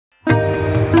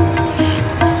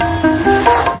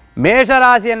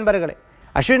மேஷராசி என்பர்களே,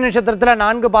 அஸ்வினி நட்சத்திரத்தில்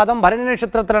 4 பாதம், பரணி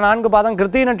நட்சத்திரத்தில் 4 பாதம்,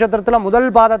 கிருத்திகை நட்சத்திரத்தில் முதல்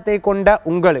பாதத்தை கொண்ட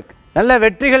உங்களுக்கு நல்ல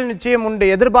வெற்றிகள் நிச்சயம் உண்டு.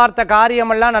 எதிர்பார்த்த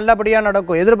காரியமெல்லாம் நல்லபடியாக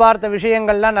நடக்கும். எதிர்பார்த்த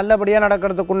விஷயங்கள்லாம் நல்லபடியாக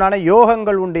நடக்கிறதுக்குண்டான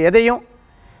யோகங்கள் உண்டு. எதையும்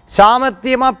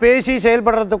சாமர்த்தியமாக பேசி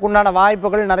செயல்படுறதுக்குண்டான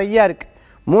வாய்ப்புகள் நிறையா இருக்குது.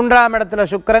 3ஆம் இடத்துல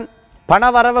சுக்கிரன்,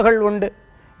 பண வரவுகள் உண்டு.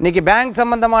 இன்றைக்கி பேங்க்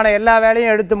சம்பந்தமான எல்லா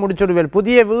வேலையும் எடுத்து முடிச்சுடுவேன்.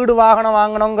 புதிய வீடு வாகனம்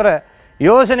வாங்கணுங்கிற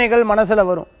யோசனைகள் மனசில்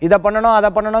வரும். இதை பண்ணணும் அதை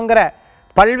பண்ணணுங்கிற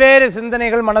பல்வேறு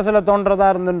சிந்தனைகள் மனசில் தோன்றதா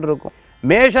இருந்துட்டு இருக்கும்.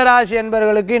 மேஷராசி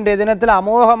என்பவர்களுக்கு இன்றைய தினத்தில்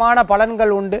அமோகமான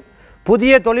பலன்கள் உண்டு.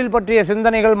 புதிய தொழில் பற்றிய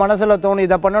சிந்தனைகள் மனசில் தோணும்.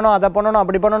 இதை பண்ணணும் அதை பண்ணணும்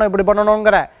அப்படி பண்ணணும் இப்படி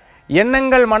பண்ணணுங்கிற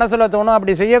எண்ணங்கள் மனசில் தோணும்.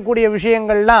 அப்படி செய்யக்கூடிய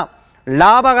விஷயங்கள்லாம்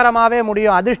லாபகரமாகவே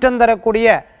முடியும். அதிர்ஷ்டம் தரக்கூடிய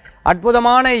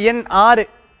அற்புதமான எண் 6,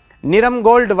 நிறம்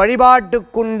கோல்டு.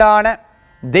 வழிபாட்டுக்குண்டான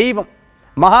தெய்வம்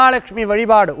மகாலட்சுமி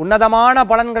வழிபாடு உன்னதமான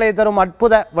பலன்களை தரும்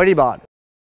அற்புத வழிபாடு.